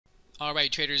All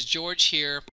right, traders, George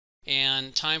here,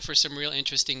 and time for some real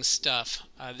interesting stuff.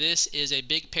 This is a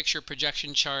big picture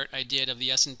projection chart I did of the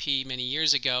S&P many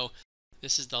years ago.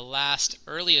 This is the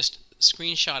earliest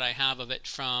screenshot I have of it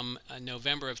from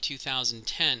November of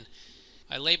 2010.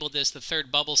 I labeled this the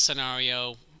third bubble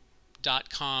scenario,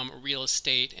 .com real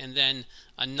estate, and then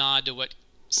a nod to what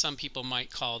some people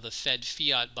might call the Fed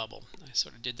fiat bubble. I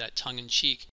sort of did that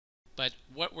tongue-in-cheek. But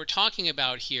what we're talking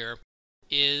about here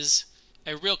is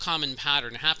a real common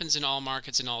pattern. It happens in all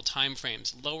markets in all time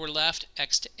frames. Lower left,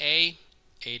 X to A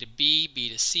to B, B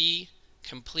to C,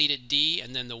 completed D,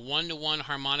 and then the one-to-one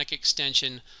harmonic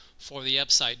extension for the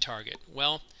upside target.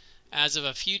 Well, as of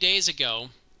a few days ago,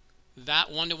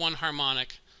 that one-to-one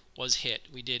harmonic was hit.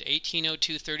 We did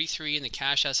 1802.33 in the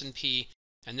cash S&P,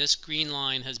 and this green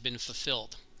line has been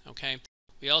fulfilled. Okay.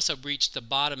 We also breached the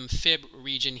bottom fib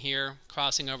region here,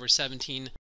 crossing over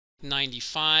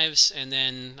 1795s, and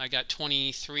then I got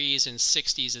 23s and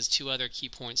 60s as two other key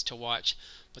points to watch.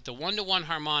 But the one-to-one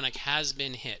harmonic has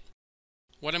been hit.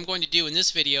 What I'm going to do in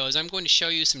this video is I'm going to show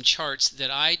you some charts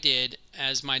that I did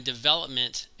as my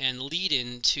development and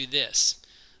lead-in to this,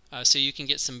 so you can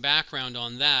get some background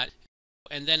on that.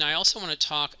 And then I also want to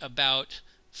talk about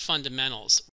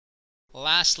fundamentals.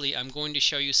 Lastly, I'm going to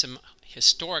show you some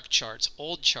historic charts,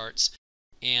 old charts,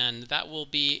 and that will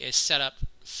be a setup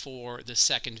for the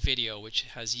second video, which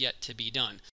has yet to be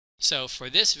done. So for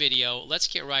this video, let's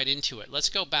get right into it. Let's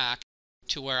go back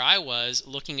to where I was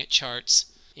looking at charts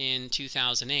in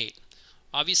 2008.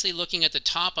 Obviously, looking at the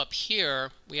top up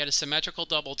here, we had a symmetrical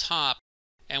double top,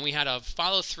 and we had a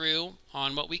follow through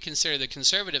on what we consider the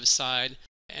conservative side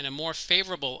and a more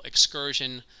favorable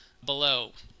excursion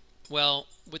below. Well,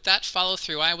 with that follow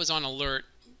through, I was on alert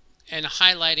and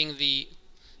highlighting the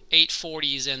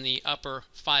 840s and the upper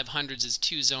 500s as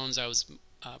two zones I was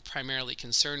primarily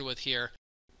concerned with here.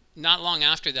 Not long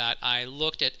after that, I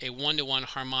looked at a one-to-one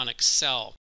harmonic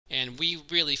sell, and we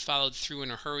really followed through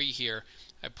in a hurry here.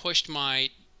 I pushed my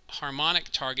harmonic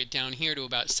target down here to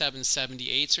about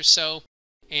 778s or so,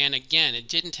 and again, it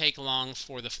didn't take long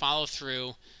for the follow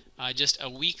through. Just a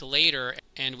week later,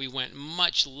 and we went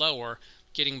much lower,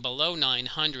 getting below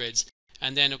 900s.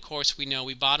 And then, of course, we know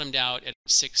we bottomed out at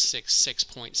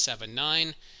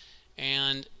 666.79.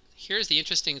 And here's the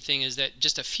interesting thing is that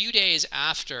just a few days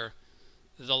after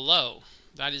the low,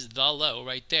 that is the low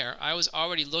right there, I was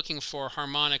already looking for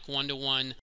harmonic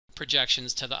one-to-one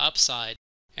projections to the upside.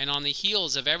 And on the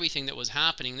heels of everything that was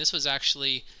happening, this was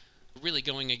actually really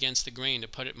going against the grain, to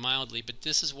put it mildly. But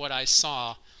this is what I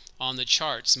saw on the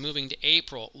charts, moving to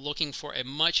April, looking for a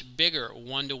much bigger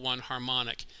one-to-one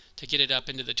harmonic to get it up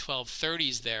into the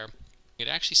 1230s there. It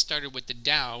actually started with the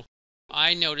Dow.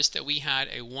 I noticed that we had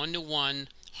a one-to-one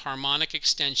harmonic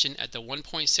extension at the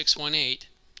 1.618,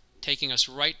 taking us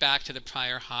right back to the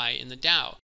prior high in the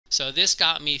Dow. So this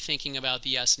got me thinking about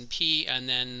the S&P, and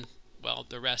then, well,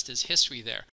 the rest is history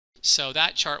there. So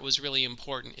that chart was really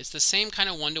important. It's the same kind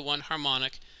of one-to-one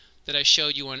harmonic that I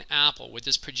showed you on Apple with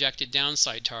this projected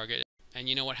downside target, and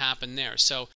you know what happened there.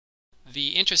 So the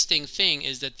interesting thing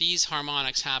is that these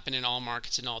harmonics happen in all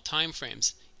markets in all time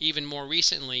frames, even more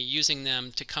recently using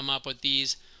them to come up with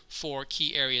these four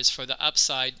key areas for the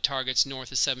upside targets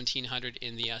north of 1700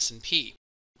 in the S&P.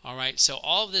 All right, so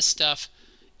all of this stuff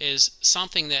is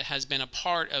something that has been a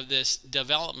part of this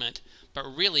development, but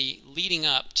really leading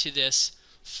up to this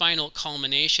final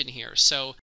culmination here.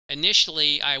 So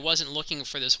initially, I wasn't looking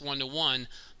for this one-to-one,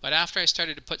 but after I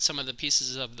started to put some of the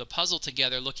pieces of the puzzle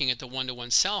together, looking at the one-to-one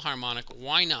sell harmonic,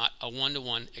 why not a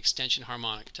one-to-one extension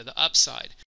harmonic to the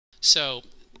upside? So,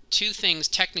 two things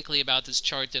technically about this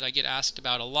chart that I get asked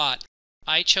about a lot.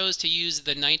 I chose to use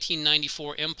the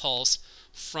 1994 impulse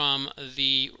from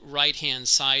the right-hand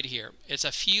side here. It's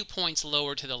a few points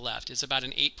lower to the left. It's about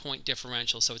an 8-point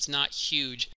differential, so it's not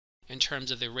huge in terms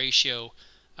of the ratio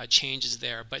changes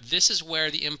there, but this is where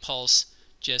the impulse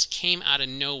just came out of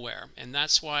nowhere, and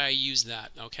that's why I use that.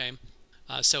 Okay,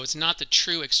 so it's not the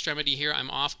true extremity here.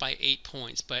 I'm off by 8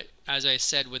 points, but as I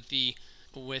said, with the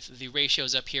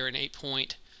ratios up here, an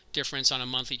 8-point difference on a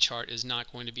monthly chart is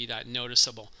not going to be that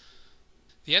noticeable.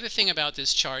 The other thing about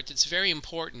this chart that's very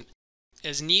important,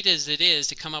 as neat as it is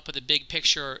to come up with a big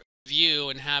picture view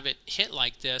and have it hit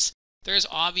like this, there's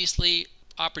obviously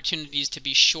opportunities to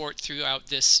be short throughout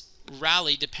this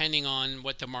rally, depending on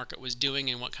what the market was doing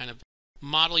and what kind of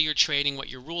model you're trading, what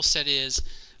your rule set is,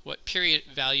 what period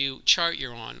value chart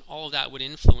you're on. All of that would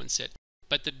influence it.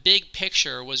 But the big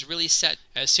picture was really set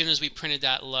as soon as we printed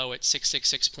that low at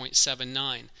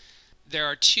 666.79. There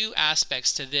are two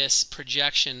aspects to this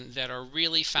projection that are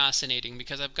really fascinating,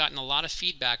 because I've gotten a lot of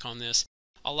feedback on this.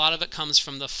 A lot of it comes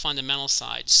from the fundamental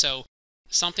side. So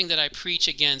something that I preach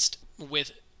against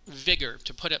with vigor,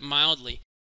 to put it mildly.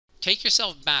 Take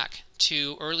yourself back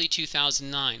to early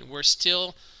 2009. We're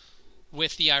still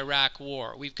with the Iraq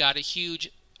war. We've got a huge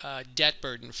debt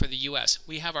burden for the U.S.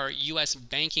 We have our U.S.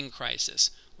 banking crisis.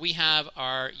 We have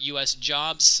our U.S.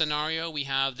 jobs scenario. We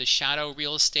have the shadow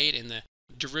real estate and the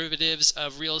derivatives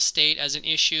of real estate as an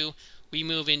issue. We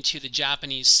move into the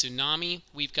Japanese tsunami.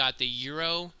 We've got the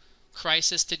euro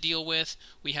crisis to deal with.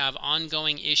 We have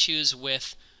ongoing issues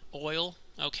with oil,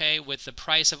 okay, with the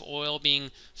price of oil being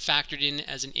factored in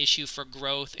as an issue for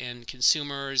growth and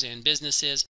consumers and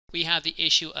businesses. We have the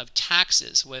issue of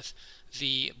taxes with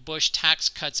the Bush tax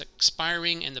cuts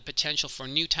expiring and the potential for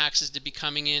new taxes to be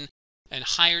coming in and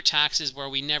higher taxes where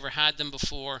we never had them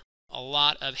before. A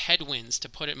lot of headwinds, to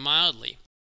put it mildly,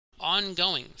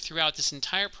 ongoing throughout this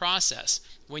entire process.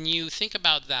 When you think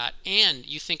about that and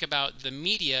you think about the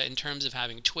media in terms of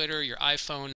having Twitter, your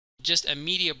iPhone, just a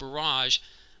media barrage,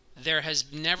 there has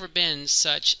never been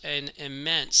such an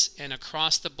immense and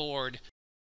across the board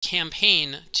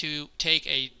campaign to take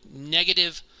a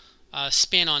negative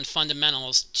spin on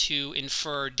fundamentals to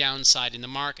infer downside in the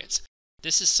markets.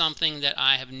 This is something that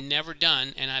I have never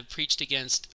done, and I've preached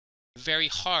against very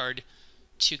hard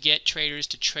to get traders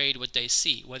to trade what they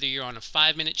see, whether you're on a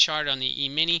 5-minute chart on the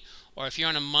E-mini or if you're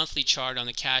on a monthly chart on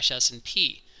the cash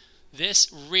S&P. This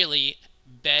really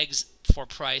begs for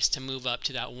price to move up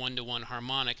to that 1-to-1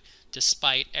 harmonic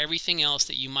despite everything else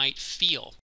that you might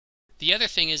feel. The other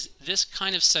thing is this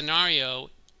kind of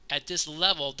scenario at this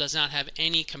level does not have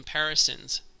any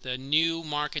comparisons. The new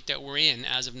market that we're in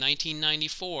as of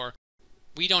 1994,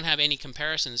 we don't have any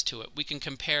comparisons to it. We can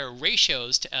compare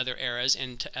ratios to other eras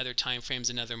and to other time frames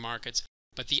in other markets,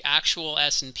 but the actual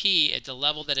S&P at the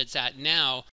level that it's at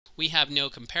now, we have no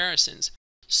comparisons.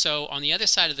 So on the other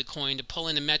side of the coin, to pull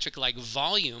in a metric like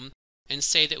volume and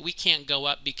say that we can't go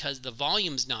up because the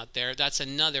volume's not there, that's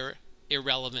another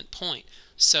irrelevant point.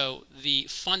 So the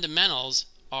fundamentals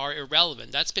are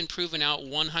irrelevant. That's been proven out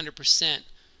 100%.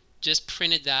 Just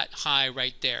printed that high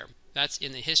right there. That's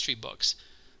in the history books.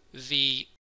 The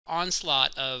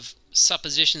onslaught of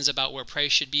suppositions about where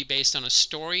price should be based on a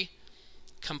story,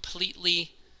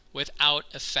 completely without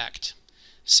effect.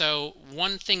 So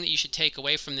one thing that you should take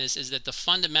away from this is that the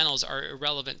fundamentals are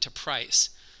irrelevant to price.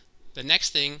 The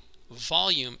next thing,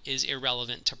 volume is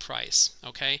irrelevant to price,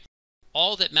 okay?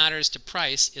 All that matters to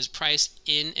price is price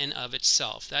in and of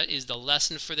itself. That is the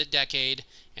lesson for the decade,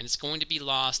 and it's going to be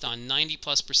lost on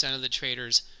 90+% of the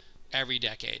traders every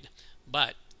decade.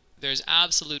 But there's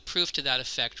absolute proof to that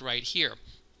effect right here.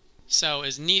 So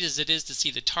as neat as it is to see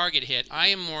the target hit, I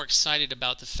am more excited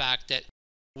about the fact that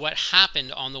what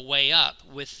happened on the way up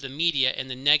with the media and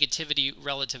the negativity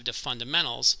relative to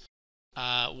fundamentals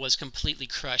was completely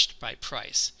crushed by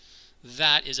price.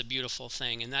 That is a beautiful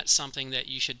thing, and that's something that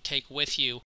you should take with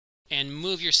you and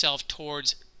move yourself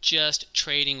towards just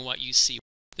trading what you see.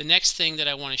 The next thing that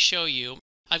I want to show you,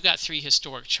 I've got 3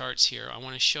 historic charts here. I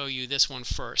want to show you this one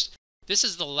first. This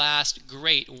is the last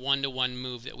great 1-to-1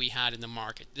 move that we had in the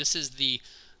market. This is the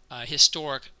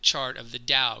historic chart of the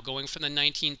Dow, going from the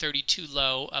 1932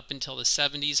 low up until the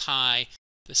 70s high,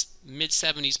 the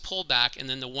mid-70s pullback, and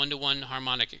then the 1-to-1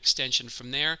 harmonic extension from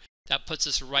there. That puts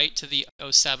us right to the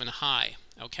 07 high,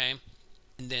 okay?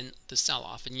 And then the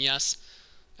sell-off. And yes,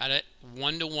 at a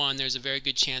 1-to-1, there's a very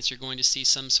good chance you're going to see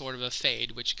some sort of a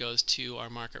fade, which goes to our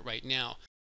market right now.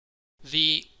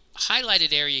 The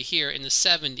highlighted area here in the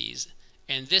 70s,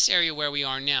 and this area where we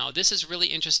are now, this is really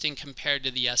interesting compared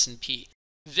to the S&P.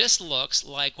 This looks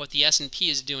like what the S&P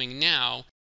is doing now,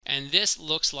 and this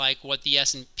looks like what the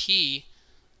S&P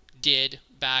did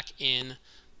back in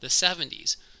the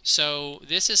 70s. So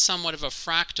this is somewhat of a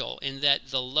fractal in that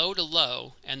the low to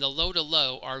low and the low to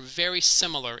low are very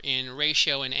similar in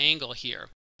ratio and angle here,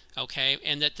 okay?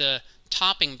 And that the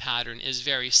topping pattern is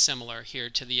very similar here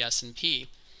to the S&P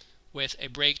with a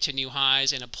break to new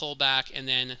highs and a pullback and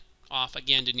then off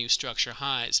again to new structure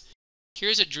highs.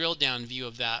 Here's a drill down view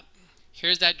of that.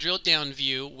 Here's that drill down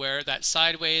view where that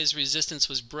sideways resistance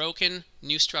was broken,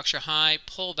 new structure high,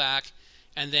 pullback,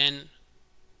 and then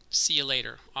see you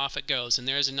later, off it goes. And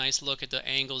there's a nice look at the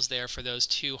angles there for those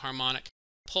 2 harmonic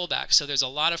pullbacks. So there's a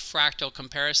lot of fractal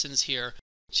comparisons here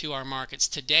to our markets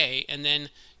today. And then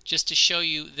just to show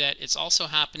you that it's also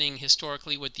happening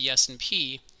historically with the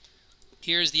S&P,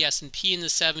 here's the S&P in the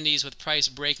 70s with price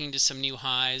breaking to some new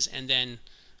highs and then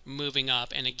moving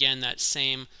up, and again that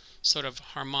same sort of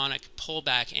harmonic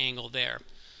pullback angle there.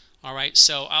 All right,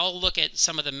 so I'll look at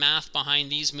some of the math behind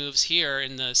these moves here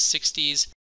in the 60s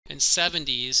and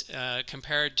 70s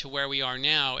compared to where we are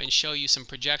now, and show you some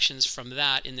projections from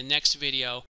that in the next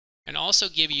video, and also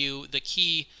give you the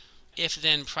key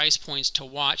if-then price points to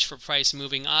watch for price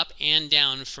moving up and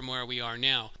down from where we are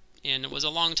now. And it was a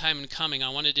long time in coming. I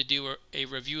wanted to do a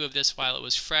review of this while it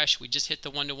was fresh. We just hit the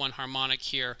 1-to-1 harmonic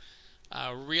here.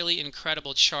 Really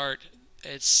incredible chart.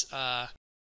 It's got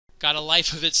a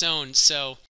life of its own.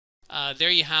 So there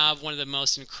you have one of the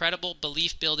most incredible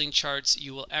belief building charts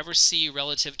you will ever see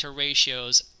relative to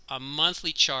ratios. A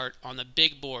monthly chart on the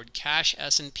big board, cash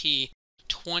S&P,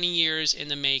 20 years in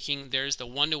the making. There's the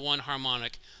 1-to-1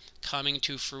 harmonic coming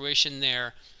to fruition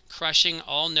there, crushing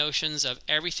all notions of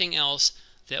everything else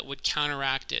that would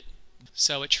counteract it.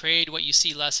 So a trade what you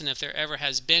see lesson, if there ever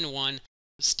has been one.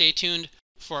 Stay tuned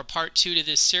for a part 2 to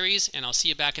this series, and I'll see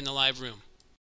you back in the live room.